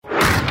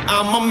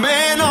I'm a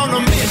man on a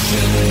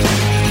mission.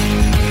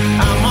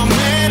 I'm a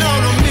man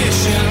on a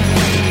mission.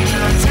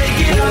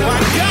 Take it up. I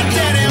got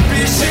that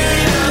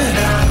ambition.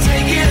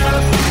 Take it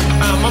up.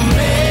 I'm a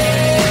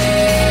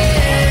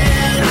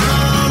man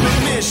on a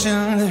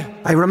mission.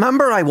 I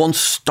remember I once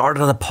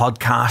started a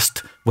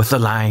podcast with the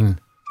line,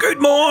 "Good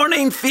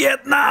morning,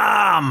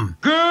 Vietnam."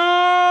 Good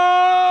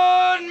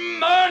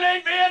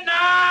morning,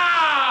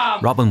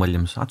 Vietnam. Robin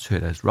Williams, that's who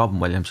it is, Robin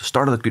Williams. I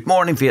started at "Good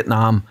morning,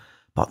 Vietnam,"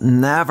 but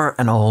never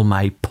in all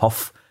my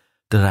puff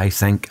did I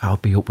think I'll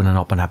be opening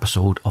up an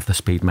episode of the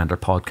Speed Mentor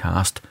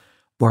podcast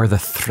where the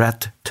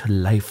threat to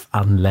life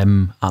and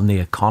limb and the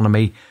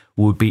economy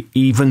would be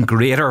even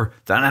greater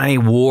than any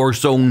war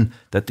zone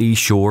that these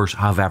shores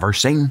have ever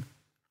seen.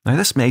 Now,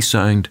 this may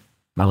sound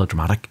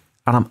melodramatic,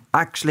 and I'm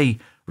actually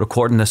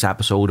recording this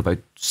episode about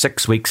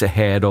 6 weeks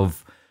ahead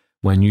of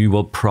when you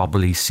will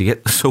probably see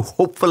it. So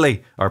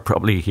hopefully, or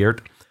probably hear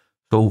it.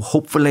 So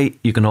hopefully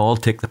you can all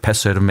take the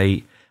piss out of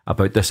me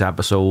about this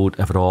episode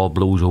if it all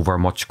blows over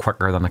much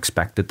quicker than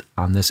expected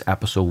and this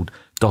episode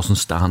doesn't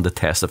stand the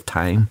test of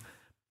time.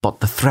 But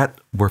the threat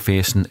we're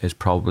facing is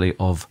probably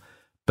of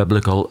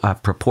biblical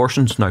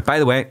proportions. Now, by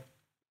the way,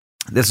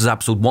 this is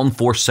episode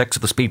 146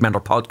 of the Speed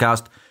Mentor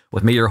podcast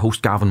with me, your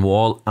host, Gavin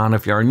Wall. And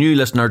if you're a new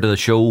listener to the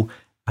show,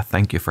 I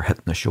thank you for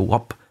hitting the show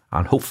up.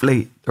 And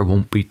hopefully there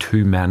won't be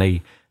too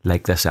many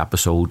like this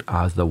episode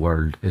as the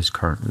world is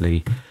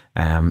currently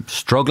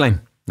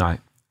struggling. Now,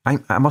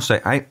 I must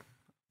say, I'm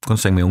going to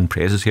sing my own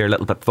praises here a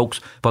little bit, folks,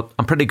 but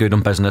I'm pretty good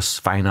on business,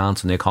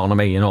 finance and the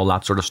economy and all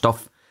that sort of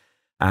stuff.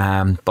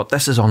 But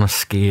this is on a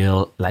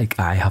scale like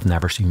I have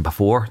never seen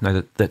before.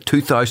 Now, the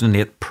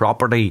 2008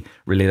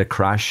 property-related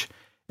crash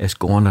is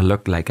going to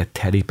look like a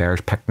teddy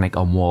bear's picnic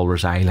on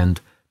Walrus Island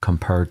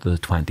compared to the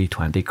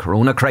 2020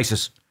 corona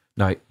crisis.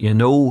 Now, you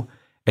know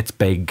it's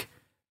big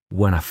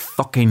when a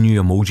fucking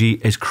new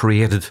emoji is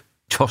created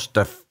just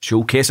to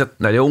showcase it.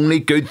 Now, the only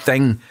good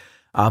thing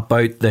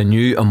about the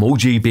new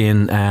emoji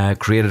being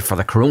created for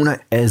the corona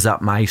is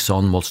that my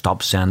son will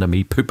stop sending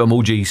me poop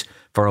emojis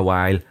for a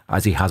while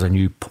as he has a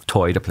new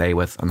toy to play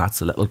with, and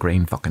that's a little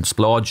green fucking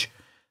splodge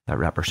that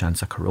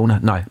represents a corona.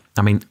 Now,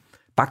 I mean,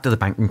 back to the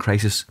banking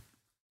crisis.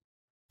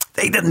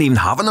 They didn't even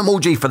have an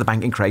emoji for the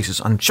banking crisis,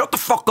 and shut the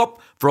fuck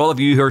up for all of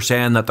you who are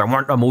saying that there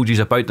weren't emojis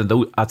about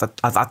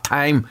at that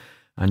time,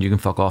 and you can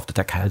fuck off to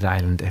Dickhead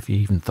Island if you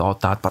even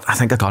thought that. But I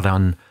think I got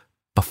on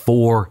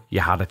before you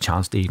had a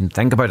chance to even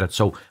think about it,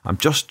 so I'm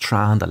just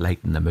trying to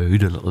lighten the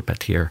mood a little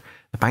bit here.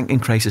 The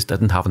banking crisis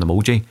didn't have an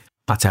emoji.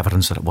 That's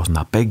evidence that it wasn't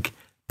that big.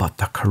 But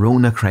the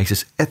corona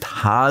crisis, it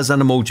has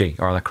an emoji,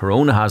 or the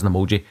corona has an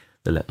emoji,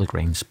 the little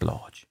green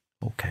splodge.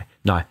 Okay,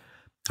 now,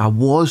 I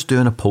was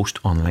doing a post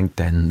on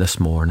LinkedIn this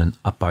morning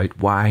about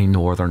why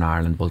Northern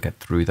Ireland will get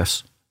through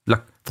this.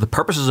 Look, for the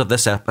purposes of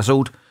this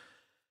episode,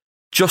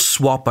 just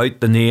swap out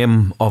the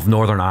name of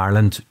Northern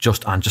Ireland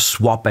just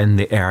swap in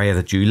the area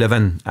that you live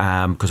in,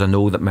 because I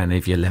know that many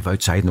of you live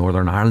outside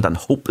Northern Ireland, and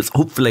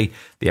hopefully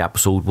the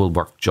episode will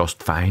work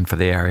just fine for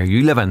the area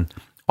you live in.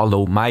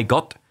 Although my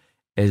gut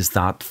is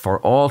that for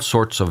all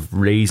sorts of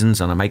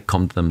reasons, and I might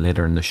come to them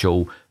later in the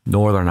show,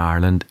 Northern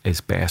Ireland is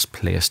best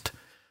placed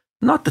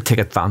not to take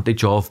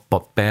advantage of,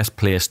 but best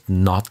placed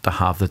not to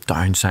have the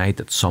downside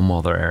that some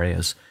other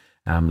areas,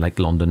 like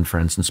London, for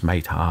instance,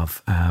 might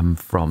have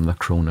from the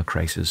corona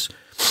crisis.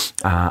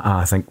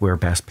 I think we're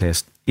best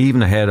placed,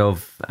 even ahead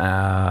of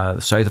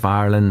the south of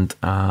Ireland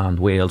and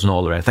Wales and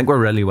all the rest. I think we're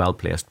really well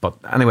placed. But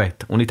anyway,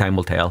 only time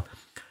will tell.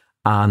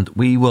 And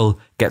we will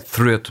get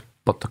through it.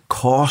 But the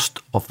cost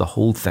of the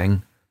whole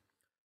thing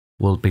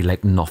will be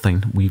like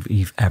nothing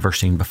we've ever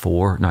seen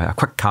before. Now, a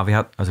quick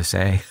caveat, as I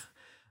say,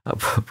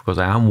 because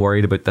I am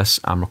worried about this.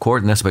 I'm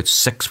recording this about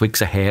 6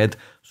 weeks ahead,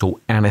 so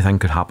anything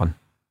could happen.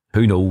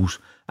 Who knows?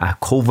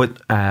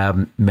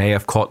 COVID may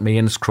have caught me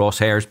in its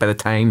crosshairs by the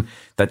time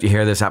that you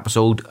hear this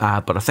episode,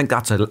 but I think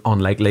that's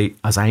unlikely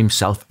as I'm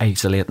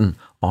self-isolating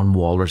on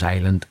Walrus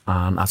Island.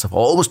 And as I've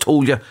always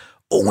told you,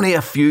 only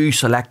a few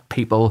select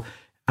people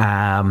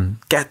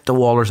get to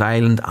Walrus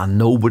Island, and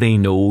nobody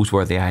knows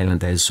where the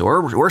island is. So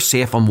we're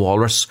safe on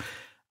Walrus,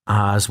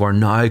 as we're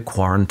now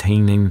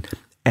quarantining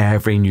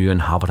every new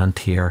inhabitant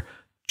here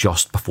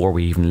just before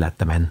we even let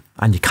them in.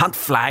 And you can't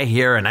fly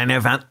here in any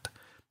event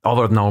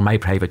other than on my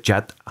private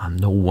jet, and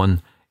no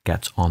one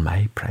gets on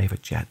my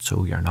private jet,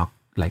 so you're not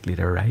likely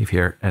to arrive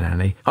here in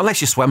any,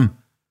 unless you swim.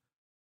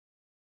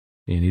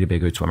 You need to be a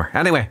good swimmer.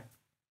 Anyway,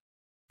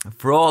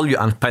 for all you,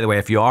 and by the way,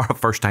 if you are a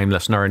first time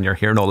listener and you're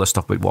hearing all this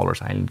stuff about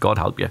Walrus Island, God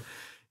help you,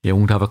 you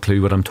won't have a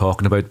clue what I'm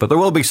talking about, but there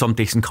will be some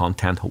decent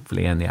content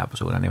hopefully in the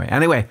episode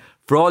anyway.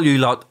 For all you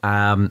lot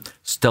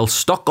still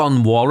stuck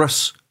on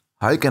Walrus,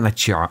 how can I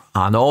cheer,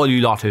 and all you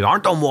lot who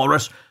aren't on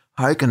Walrus,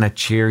 how can I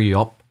cheer you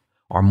up?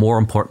 Or more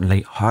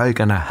importantly, how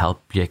can I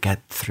help you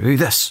get through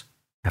this?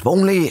 If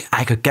only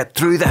I could get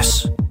through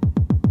this.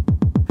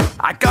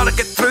 I gotta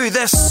get through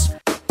this.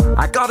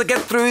 I gotta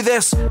get through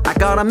this. I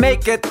gotta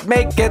make it.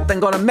 I'm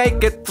gonna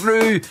make it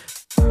through.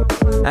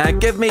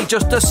 Give me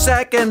just a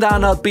second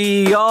and I'll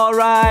be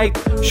alright.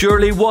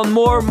 Surely one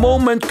more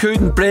moment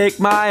couldn't break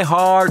my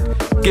heart.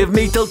 Give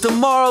me till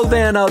tomorrow,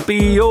 then I'll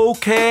be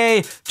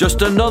okay.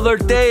 Just another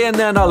day and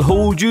then I'll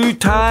hold you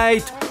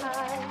tight.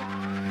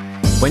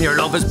 When your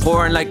love is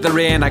pouring like the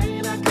rain, I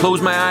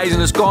close my eyes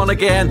and it's gone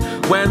again.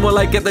 When will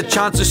I get the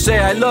chance to say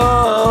I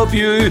love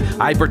you?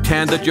 I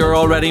pretend that you're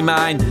already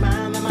mine.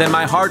 Then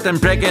my heart then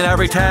breaking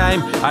every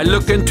time I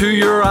look into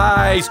your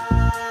eyes.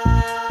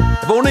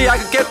 If only I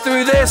could get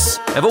through this.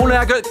 If only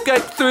I could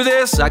get through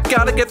this. I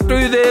gotta get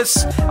through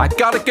this. I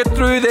gotta get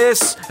through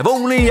this. If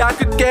only I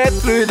could get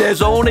through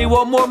this. Only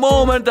one more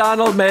moment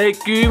and I'll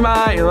make you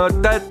mine. I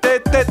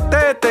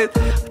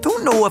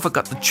don't know if I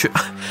got the tune.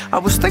 I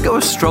was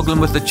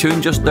struggling with the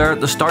tune just there at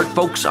the start,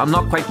 folks. I'm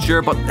not quite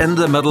sure, but in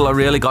the middle I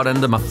really got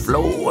into my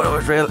flow. I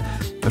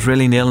was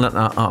really nailing it,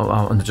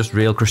 and just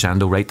real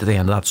crescendo right to the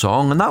end of that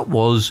song. And that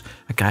was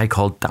a guy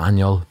called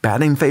Daniel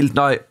Bedingfield.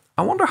 Now,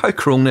 I wonder how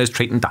Corona is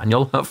treating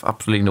Daniel. I've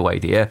absolutely no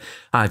idea.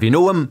 If you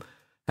know him,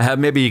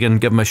 maybe you can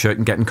give him a shout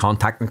and get in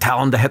contact and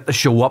tell him to hit the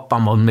show up,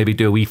 and we'll maybe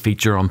do a wee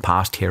feature on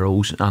past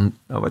heroes. And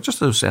just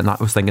as I was saying that,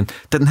 I was thinking,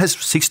 didn't his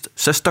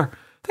sister,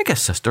 I think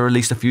his sister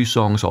released a few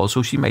songs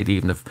also? She might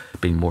even have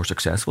been more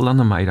successful than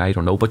him. I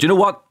don't know. But you know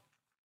what?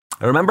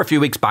 I remember a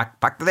few weeks back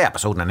to the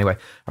episode anyway.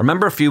 I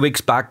remember a few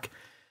weeks back,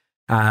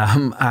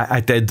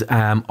 I did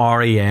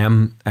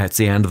REM, It's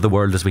the End of the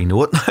World as We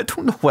Know It. I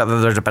don't know whether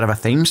there's a bit of a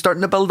theme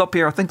starting to build up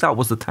here. I think that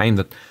was the time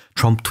that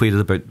Trump tweeted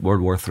about World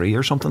War III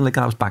or something like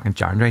that. It was back in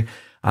January.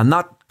 And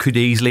that could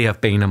easily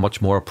have been a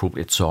much more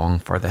appropriate song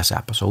for this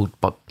episode.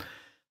 But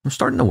I'm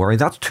starting to worry.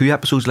 That's 2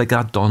 episodes like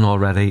that done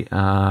already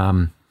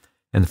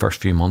in the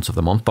first few months of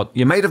the month. But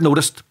you might have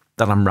noticed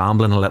that I'm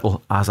rambling a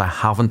little as I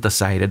haven't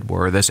decided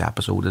where this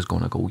episode is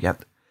going to go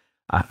yet.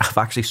 I've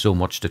actually so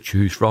much to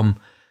choose from.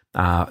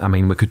 I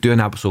mean, we could do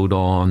an episode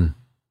on,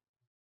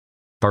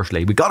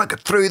 firstly, we gotta get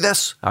through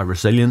this, a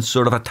resilience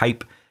sort of a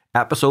type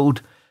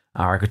episode.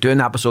 Or I could do an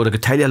episode, I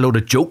could tell you a load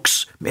of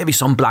jokes, maybe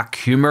some black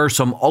humour,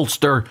 some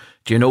Ulster,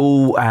 do you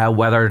know,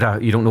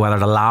 you don't know whether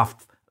to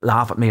laugh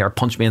at me or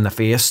punch me in the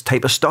face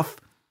type of stuff.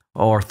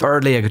 Or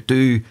thirdly, I could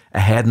do a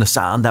head in the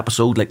sand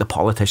episode like the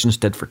politicians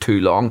did for too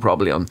long,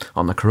 probably on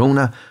the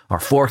Corona. Or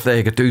fourthly,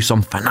 I could do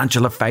some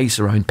financial advice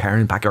around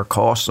paring back your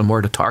costs and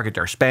where to target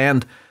your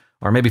spend.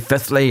 Or maybe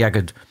fifthly,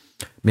 I'd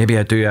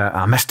do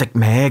a Mystic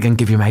Meg and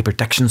give you my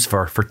predictions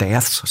for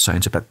deaths.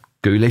 Sounds a bit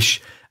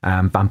ghoulish.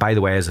 And by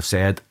the way, as I've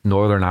said,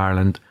 Northern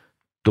Ireland,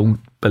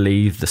 don't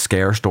believe the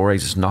scare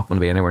stories. It's not going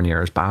to be anywhere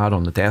near as bad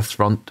on the deaths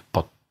front,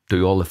 but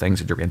do all the things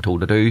that you're being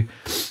told to do.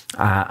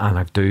 And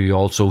I do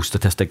also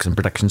statistics and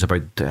predictions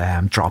about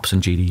drops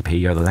in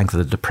GDP or the length of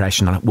the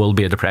depression. And it will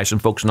be a depression,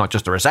 folks, not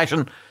just a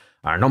recession.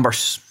 Our number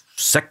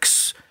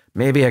 6...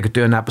 Maybe I could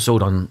do an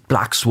episode on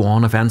black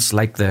swan events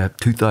like the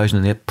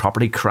 2008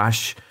 property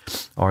crash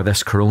or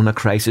this Corona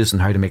crisis and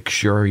how to make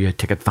sure you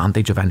take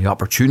advantage of any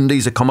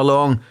opportunities that come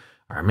along.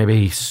 Or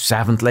maybe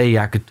seventhly,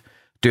 I could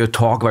do a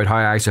talk about how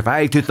I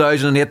survived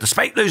 2008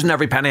 despite losing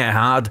every penny I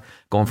had,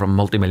 going from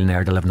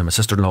multimillionaire to living in my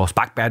sister-in-law's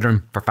back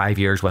bedroom for 5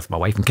 years with my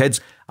wife and kids.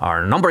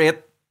 Or number 8,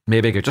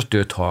 maybe I could just do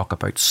a talk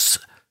about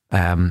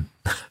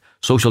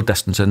social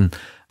distancing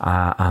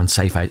and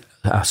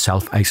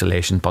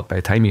self-isolation. But by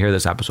the time you hear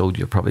this episode,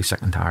 you're probably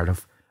sick and tired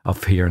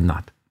of hearing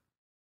that.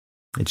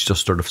 It's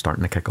just sort of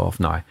starting to kick off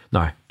now.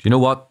 Now, do you know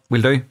what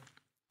we'll do?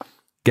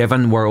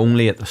 Given we're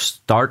only at the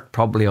start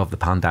probably of the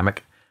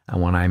pandemic,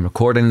 and when I'm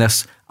recording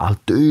this, I'll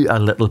do a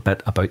little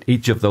bit about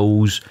each of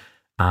those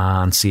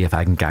and see if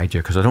I can guide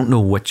you, because I don't know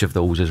which of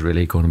those is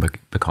really going to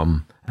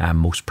become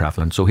most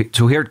prevalent. So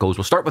here it goes.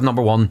 We'll start with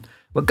number 1.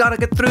 We've got to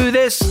get through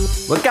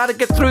this. We've got to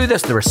get through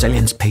this. The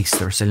resilience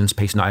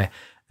piece. Now, I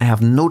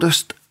have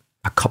noticed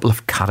a couple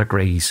of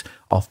categories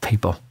of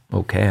people,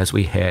 okay, as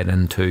we head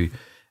into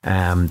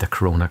the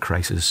Corona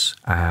crisis.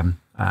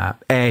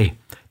 A,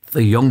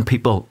 the young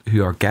people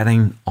who are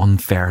getting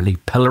unfairly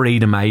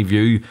pilloried, in my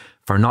view,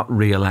 for not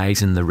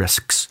realising the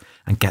risks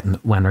and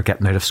when they're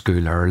getting out of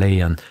school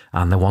early and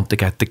they want to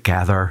get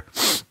together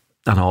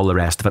and all the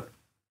rest of it.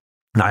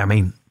 Now, I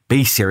mean,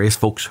 be serious,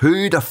 folks.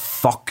 Who the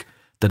fuck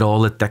did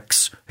all the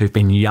dicks who've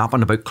been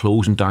yapping about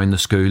closing down the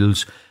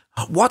schools,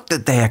 what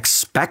did they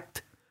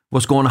expect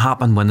was going to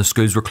happen when the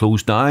schools were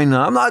closed down?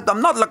 I'm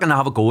not looking to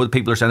have a go with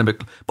people are saying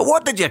about, but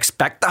what did you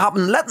expect to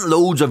happen? Letting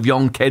loads of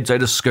young kids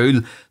out of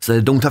school so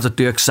they don't have to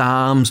do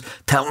exams,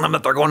 telling them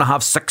that they're going to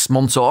have 6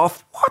 months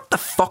off. What the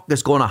fuck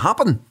is going to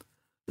happen?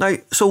 Now,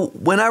 so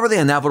whenever the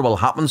inevitable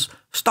happens,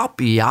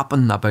 stop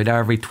yapping about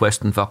every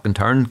twist and fucking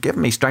turn. Give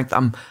me strength.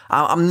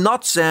 I'm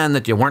not saying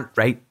that you weren't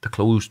right to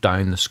close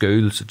down the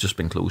schools. It's just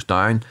been closed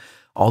down.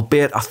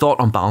 Albeit, I thought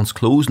on balance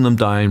closing them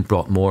down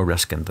brought more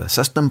risk into the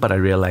system, but I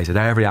realise that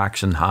every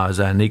action has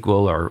an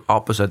equal or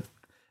opposite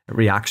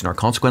reaction or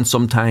consequence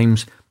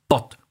sometimes.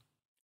 But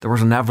there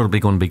was inevitably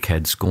going to be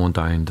kids going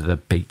down to the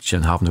beach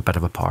and having a bit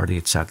of a party,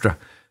 etc.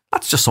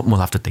 That's just something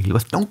we'll have to deal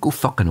with. Don't go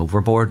fucking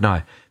overboard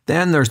now.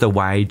 Then there's the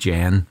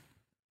YGen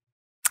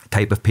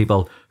type of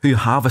people who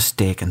have a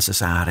stake in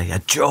society, a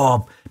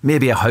job,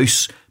 maybe a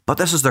house, but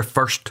this is their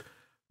first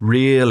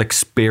real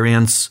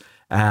experience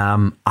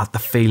at the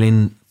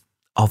feeling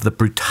of the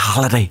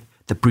brutality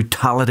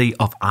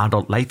of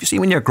adult life. You see,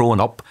 when you're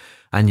growing up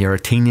and you're a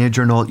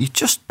teenager and all, you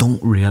just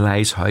don't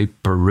realise how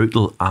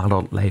brutal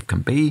adult life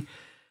can be.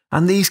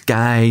 And these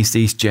guys,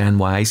 these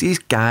Gen Ys, these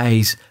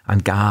guys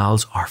and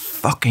gals are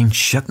fucking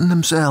shitting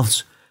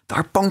themselves.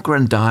 They're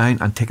bunkering down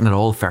and taking it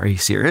all very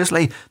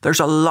seriously.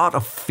 There's a lot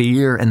of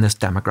fear in this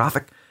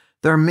demographic.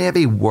 They're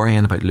maybe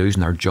worrying about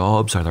losing their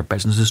jobs or their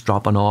businesses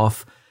dropping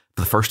off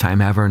for the first time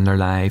ever in their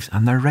lives,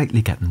 and they're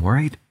rightly getting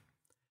worried.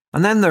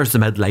 And then there's the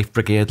midlife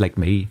brigade like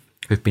me,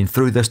 who've been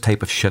through this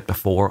type of shit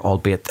before,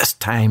 albeit this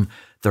time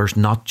there's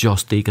not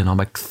just the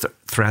economic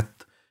threat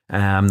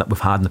that we've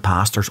had in the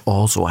past, there's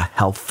also a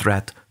health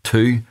threat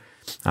too.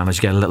 And as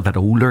you get a little bit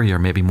older, you're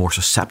maybe more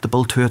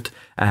susceptible to it.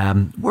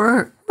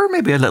 We're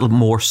maybe a little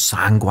more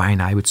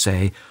sanguine, I would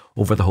say,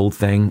 over the whole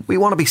thing. We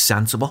want to be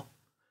sensible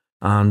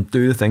and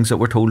do the things that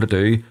we're told to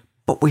do,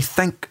 but we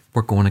think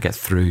we're going to get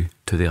through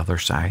to the other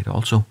side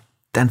also.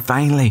 Then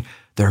finally,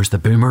 there's the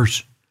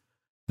boomers.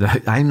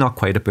 I'm not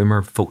quite a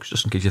boomer, folks,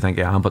 just in case you think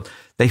I am, but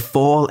they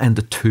fall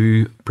into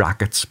two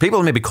brackets.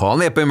 People maybe call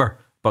me a boomer,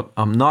 but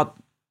I'm not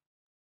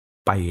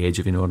by age,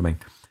 if you know what I mean.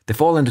 They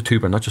fall into two,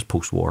 but not just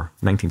post-war,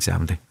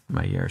 1970,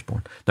 my year is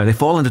born. Now, they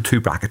fall into two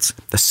brackets.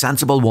 The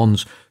sensible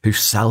ones who've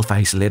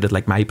self-isolated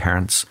like my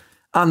parents,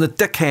 and the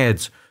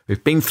dickheads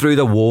who've been through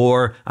the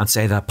war and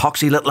say the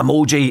epoxy little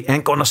emoji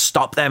ain't going to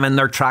stop them in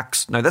their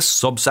tracks. Now, this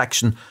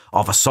subsection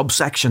of a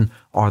subsection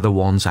are the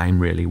ones I'm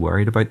really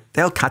worried about.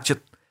 They'll catch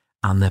it,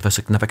 and they have a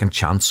significant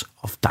chance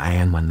of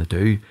dying when they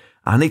do.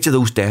 And each of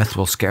those deaths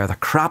will scare the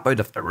crap out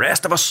of the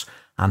rest of us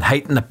and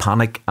heighten the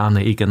panic and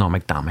the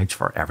economic damage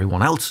for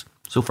everyone else.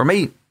 So for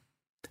me,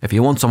 if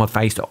you want some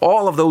advice to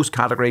all of those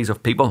categories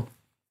of people,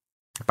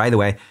 by the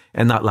way,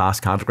 in that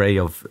last category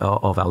of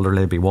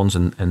elderly, be ones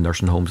in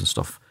nursing homes and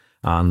stuff,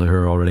 and who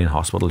are already in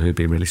hospital, who'd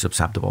be really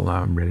susceptible.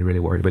 I'm really, really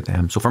worried about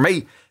them. So for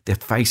me, the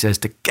advice is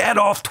to get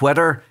off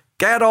Twitter,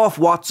 get off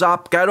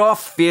WhatsApp, get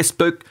off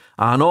Facebook,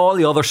 and all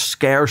the other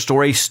scare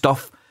story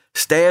stuff.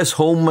 Stay at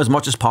home as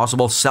much as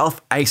possible.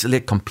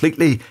 Self-isolate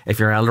completely if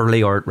you're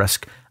elderly or at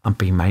risk, and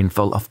be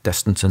mindful of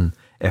distancing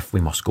if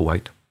we must go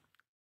out.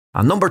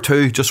 And number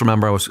two, just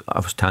remember, I was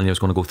telling you I was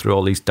going to go through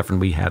all these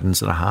different wee headings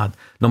that I had.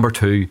 Number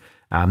two,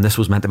 this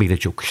was meant to be the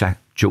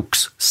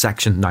jokes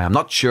section. Now, I'm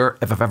not sure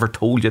if I've ever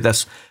told you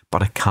this,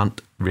 but I can't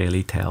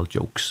really tell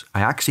jokes. I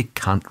actually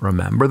can't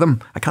remember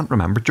them. I can't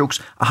remember jokes.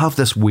 I have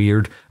this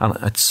weird, and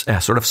it's a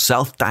sort of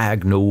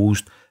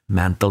self-diagnosed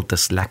mental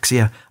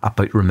dyslexia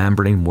about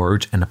remembering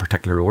words in a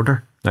particular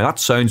order. Now, that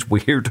sounds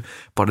weird,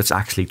 but it's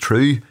actually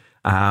true.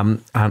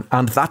 And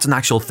if that's an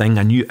actual thing,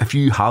 and if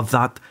you have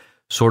that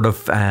sort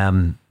of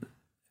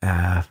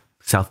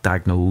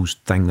self-diagnosed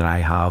thing that I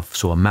have,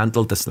 so a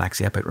mental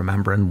dyslexia about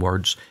remembering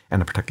words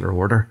in a particular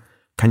order,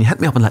 can you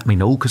hit me up and let me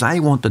know? Because I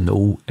want to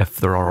know if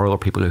there are other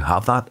people who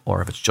have that,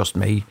 or if it's just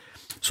me.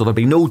 So there'll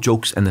be no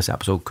jokes in this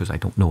episode because I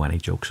don't know any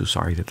jokes, so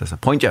sorry to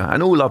disappoint you. I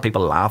know a lot of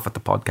people laugh at the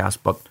podcast,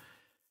 but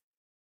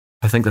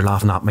I think they're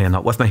laughing at me and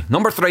not with me.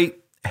 Number three,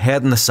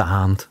 head in the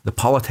sand. The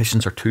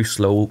politicians are too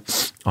slow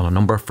on a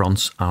number of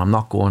fronts, and I'm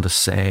not going to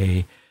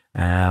say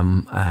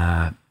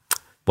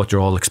what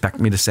you're all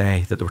expecting me to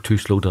say, that they were too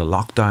slow to the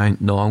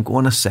lockdown. No, I'm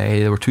going to say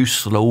they were too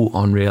slow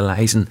on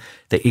realising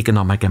the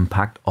economic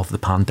impact of the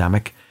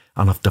pandemic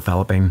and of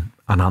developing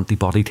an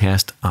antibody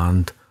test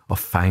and of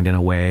finding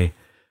a way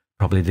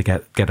probably to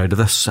get out of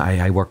this.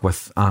 I work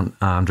with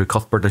Andrew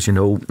Cuthbert, as you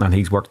know, and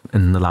he's worked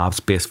in the lab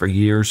space for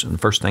years. And the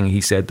first thing he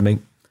said to me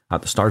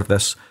at the start of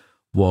this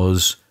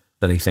was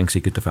that he thinks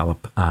he could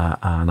develop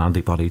an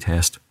antibody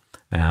test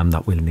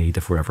that we'll need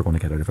if we're ever going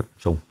to get out of it.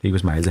 So he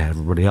was miles ahead of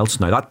everybody else.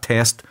 Now, that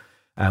test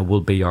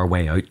will be our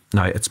way out.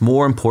 Now, it's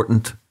more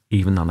important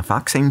even than a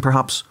vaccine,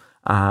 perhaps,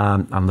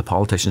 and the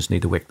politicians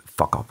need to wake the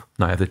fuck up.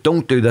 Now, if they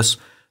don't do this,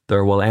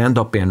 there will end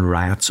up being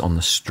riots on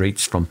the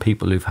streets from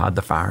people who've had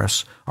the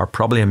virus, are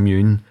probably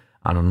immune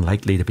and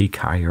unlikely to be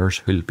carriers,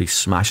 who'll be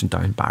smashing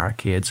down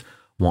barricades,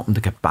 wanting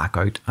to get back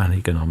out and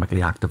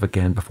economically active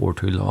again before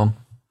too long.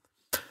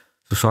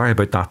 So sorry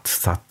about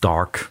that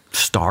dark,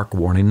 stark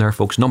warning there,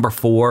 folks. Number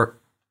four,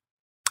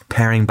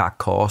 paring back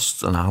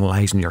costs and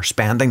analysing your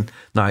spending.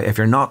 Now, if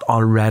you're not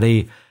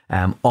already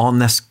on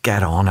this,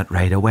 get on it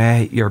right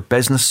away. Your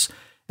business,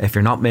 if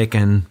you're not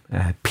making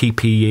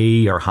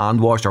PPE or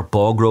hand wash or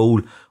bog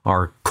roll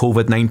or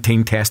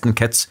COVID-19 testing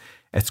kits,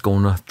 it's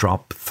going to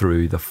drop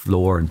through the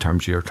floor in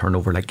terms of your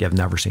turnover like you've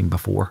never seen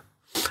before.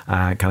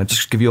 Can I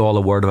just give you all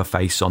a word of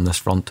advice on this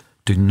front?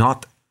 Do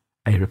not,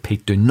 I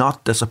repeat, do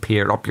not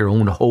disappear up your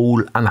own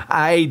hole and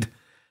hide.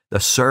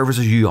 The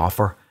services you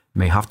offer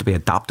may have to be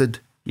adapted.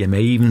 You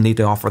may even need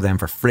to offer them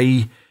for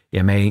free.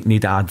 You may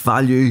need to add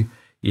value.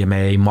 You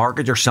may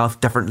market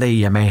yourself differently.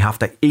 You may have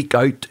to eke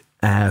out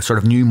sort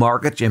of new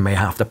markets. You may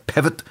have to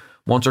pivot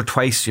once or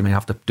twice. You may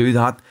have to do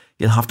that.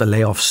 You'll have to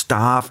lay off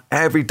staff.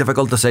 Every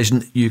difficult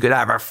decision you could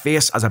ever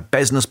face as a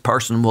business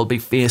person will be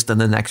faced in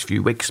the next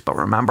few weeks. But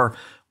remember,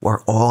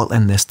 we're all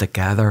in this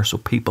together, so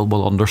people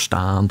will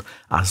understand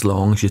as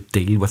long as you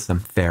deal with them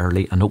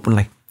fairly and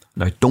openly.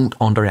 Now, don't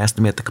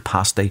underestimate the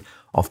capacity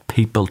of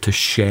people to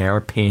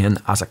share pain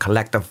as a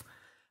collective.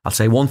 I'll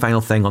say one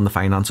final thing on the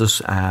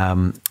finances.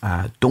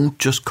 Don't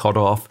just cut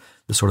off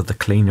the sort of the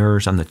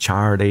cleaners and the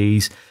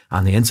charities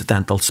and the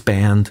incidental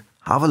spend.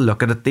 Have a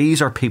look at it.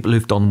 These are people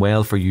who've done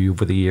well for you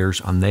over the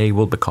years, and they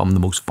will become the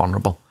most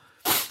vulnerable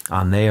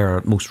and they are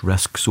at most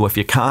risk. So if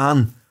you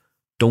can,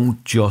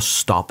 don't just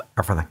stop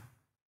everything.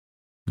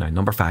 Now,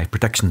 number 5,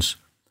 predictions.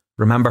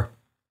 Remember,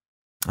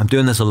 I'm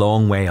doing this a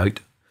long way out,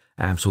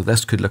 so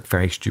this could look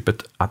very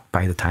stupid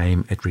by the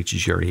time it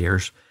reaches your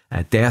ears.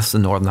 Deaths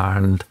in Northern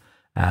Ireland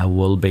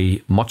will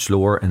be much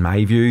lower, in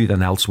my view,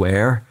 than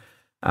elsewhere,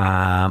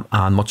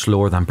 and much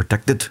lower than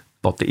predicted,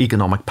 but the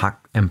economic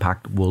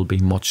impact will be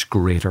much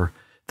greater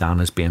than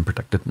is being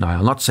predicted. Now,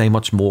 I'll not say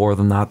much more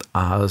than that,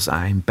 as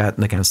I'm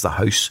betting against the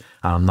house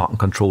and I'm not in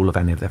control of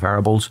any of the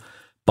variables,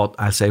 but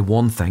I'll say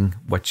one thing,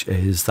 which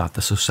is that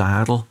the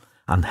societal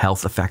and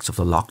health effects of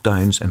the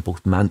lockdowns in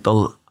both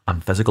mental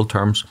and physical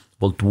terms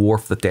will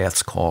dwarf the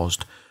deaths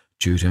caused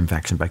due to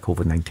infection by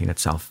COVID-19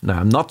 itself. Now,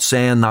 I'm not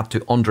saying that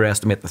to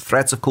underestimate the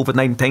threats of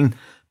COVID-19,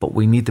 but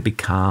we need to be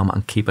calm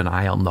and keep an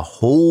eye on the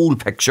whole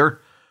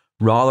picture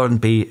rather than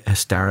be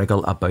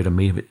hysterical about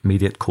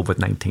immediate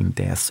COVID-19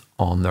 deaths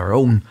on their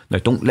own. Now,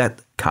 don't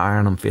let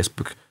Karen on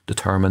Facebook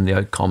determine the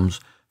outcomes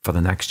for the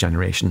next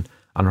generation.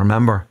 And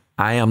remember,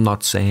 I am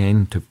not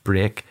saying to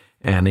break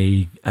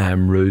any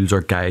rules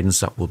or guidance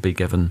that will be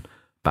given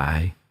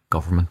by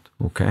government,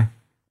 okay?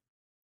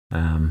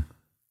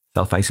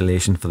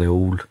 Self-isolation for the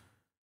old,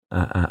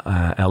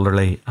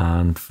 elderly,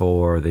 and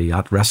for the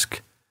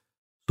at-risk,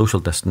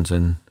 social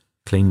distancing,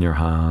 clean your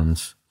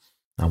hands,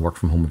 and work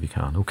from home if you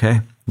can,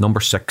 okay?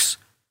 Number 6,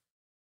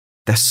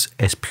 this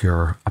is a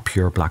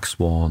pure Black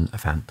Swan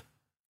event.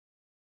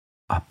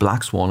 A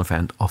Black Swan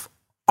event of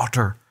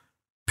utter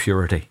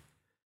purity.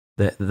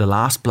 The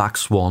last Black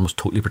Swan was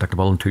totally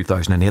predictable in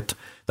 2008,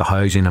 the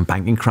housing and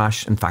banking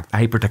crash. In fact,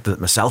 I predicted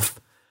it myself,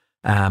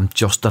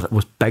 just that it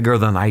was bigger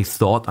than I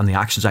thought, and the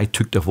actions I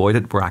took to avoid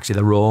it were actually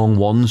the wrong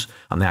ones,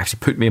 and they actually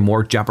put me in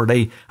more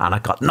jeopardy, and I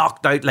got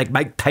knocked out like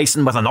Mike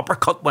Tyson with an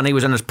uppercut when he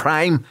was in his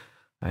prime.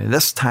 Now,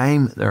 this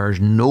time, there's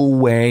no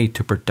way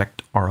to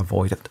predict or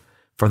avoid it.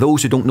 For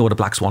those who don't know what a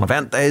Black Swan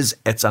event is,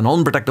 it's an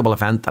unpredictable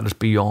event that is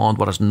beyond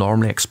what is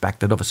normally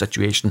expected of a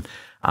situation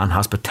and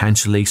has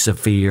potentially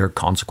severe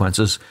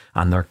consequences,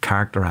 and they're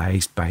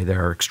characterised by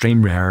their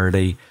extreme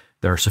rarity,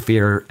 their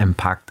severe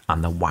impact,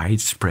 and the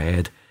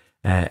widespread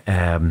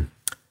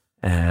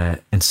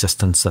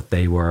insistence that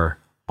they were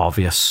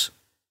obvious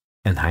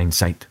in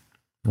hindsight.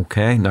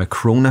 Okay, now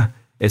Corona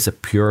is a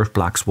pure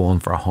Black Swan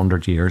for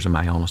 100 years, in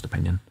my honest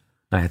opinion.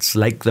 Now, it's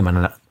like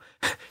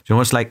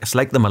it's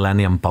like the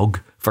Millennium Bug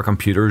for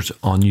computers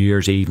on New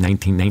Year's Eve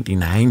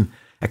 1999,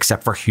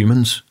 except for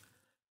humans.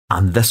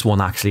 And this one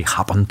actually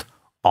happened,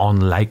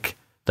 unlike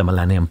the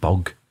Millennium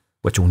Bug,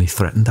 which only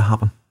threatened to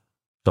happen.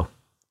 So,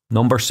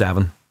 number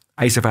 7,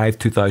 I survived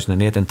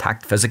 2008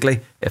 intact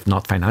physically, if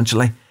not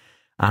financially,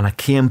 and I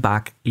came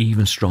back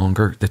even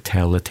stronger to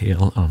tell the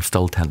tale, and I'm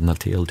still telling the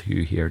tale to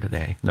you here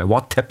today. Now,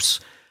 what tips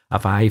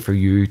have I for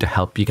you to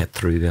help you get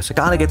through this? I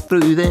gotta get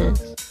through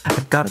this.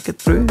 I've got to get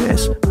through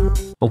this.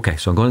 Okay,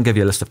 so I'm going to give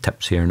you a list of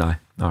tips here now.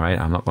 All right,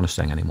 I'm not going to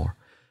sing anymore.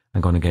 I'm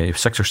going to give you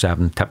 6 or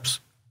 7 tips.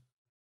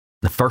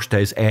 The first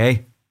is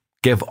A,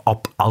 give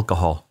up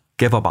alcohol.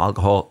 Give up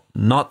alcohol.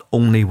 Not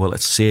only will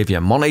it save you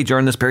money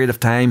during this period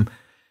of time,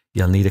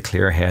 you'll need a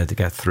clear head to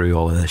get through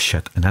all of this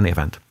shit in any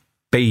event.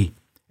 B,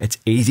 it's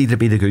easy to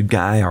be the good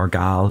guy or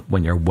gal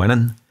when you're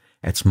winning.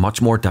 It's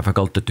much more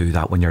difficult to do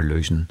that when you're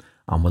losing.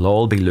 And we'll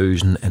all be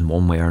losing in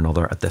one way or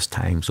another at this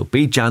time. So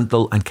be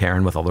gentle and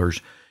caring with others.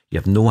 You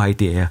have no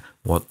idea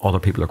what other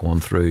people are going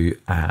through,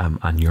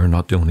 and you're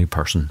not the only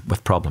person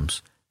with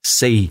problems.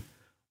 C,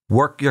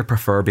 work your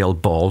proverbial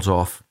balls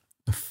off.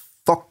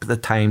 Fuck the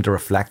time to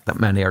reflect that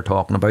many are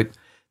talking about.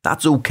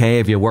 That's okay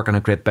if you work in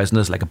a great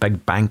business like a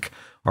big bank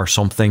or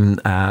something,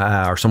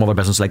 or some other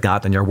business like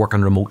that, and you're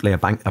working remotely,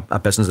 a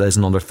business that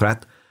isn't under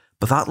threat.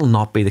 But that will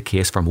not be the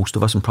case for most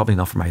of us, and probably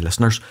not for my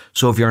listeners.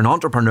 So if you're an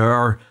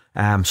entrepreneur,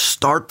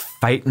 start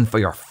fighting for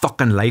your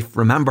fucking life.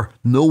 Remember,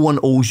 no one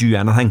owes you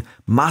anything.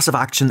 Massive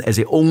action is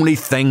the only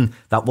thing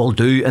that will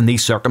do in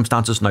these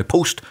circumstances. Now,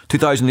 post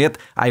 2008,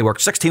 I worked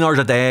 16 hours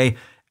a day,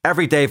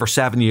 every day for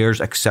 7 years,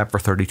 except for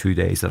 32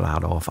 days that I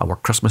had off. I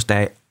worked Christmas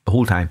Day the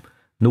whole time.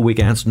 No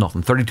weekends,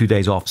 nothing. 32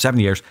 days off, 7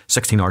 years,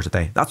 16 hours a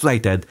day. That's what I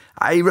did.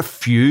 I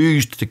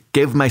refused to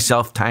give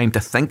myself time to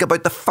think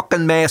about the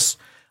fucking mess.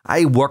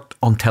 I worked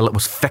until it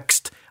was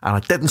fixed, and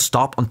I didn't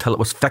stop until it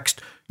was fixed.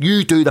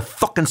 You do the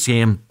fucking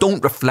same.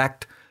 Don't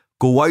reflect.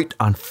 Go out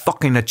and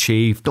fucking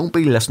achieve. Don't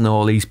be listening to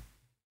all these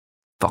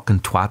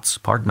fucking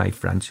twats, pardon my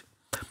French,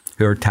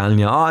 who are telling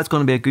you, oh, it's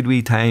going to be a good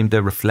wee time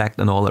to reflect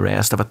and all the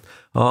rest of it.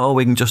 Oh,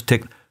 we can just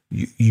take...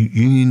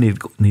 You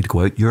need to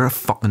go out. You're a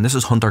fucking... This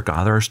is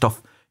hunter-gatherer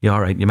stuff. Yeah, all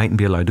right, you mightn't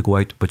be allowed to go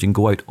out, but you can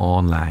go out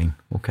online,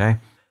 okay?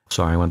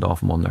 Sorry, I went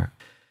off on one there.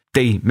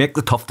 D, make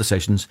the tough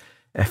decisions.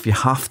 If you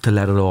have to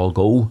let it all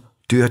go,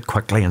 do it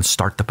quickly and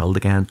start to build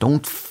again.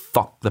 Don't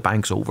fuck the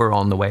banks over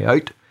on the way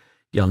out.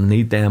 You'll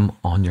need them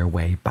on your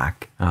way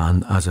back.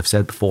 And as I've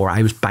said before,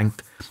 I was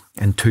banked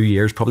in 2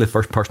 years, probably the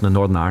first person in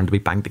Northern Ireland to be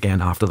banked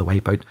again after the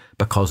wipeout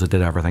because I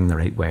did everything the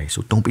right way.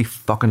 So don't be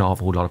fucking off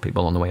a whole lot of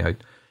people on the way out.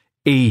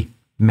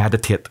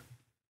 Meditate.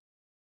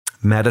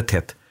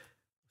 Meditate.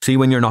 See,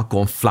 when you're not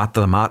going flat to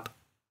the mat,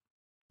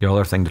 the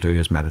other thing to do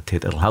is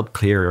meditate. It'll help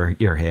clear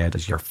your head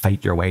as you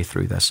fight your way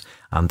through this.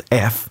 And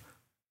F,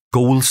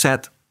 goal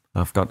set.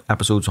 I've got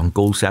episodes on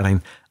goal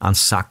setting and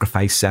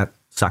sacrifice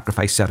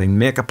setting.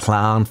 Make a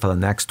plan for the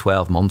next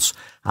 12 months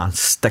and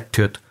stick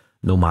to it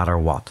no matter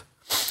what.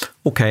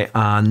 Okay,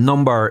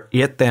 number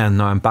 8 then.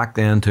 Now I'm back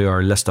then to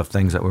our list of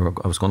things that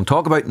I was going to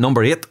talk about.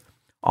 Number 8,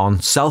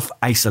 on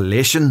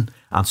self-isolation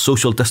and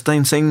social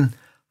distancing,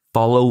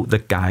 follow the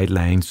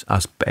guidelines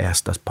as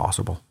best as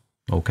possible.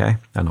 Okay,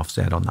 enough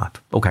said on that.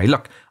 Okay,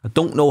 look, I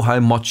don't know how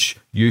much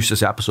use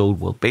this episode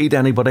will be to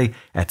anybody.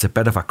 It's a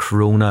bit of a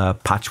corona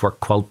patchwork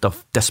quilt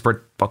of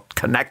disparate but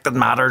connected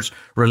matters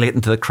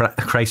relating to the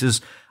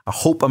crisis. I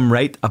hope I'm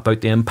right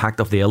about the impact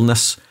of the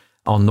illness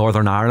on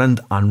Northern Ireland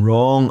and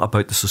wrong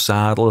about the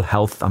societal,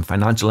 health and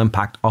financial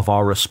impact of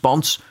our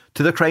response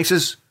to the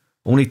crisis.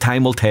 Only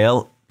time will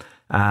tell.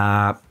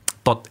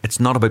 But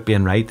it's not about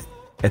being right.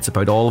 It's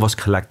about all of us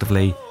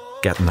collectively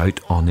getting out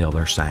on the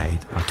other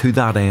side. And to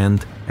that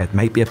end, it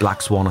might be a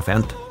black swan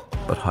event,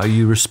 but how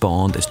you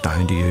respond is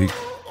down to you.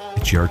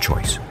 It's your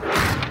choice.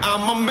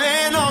 I'm a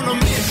man on a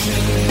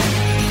mission.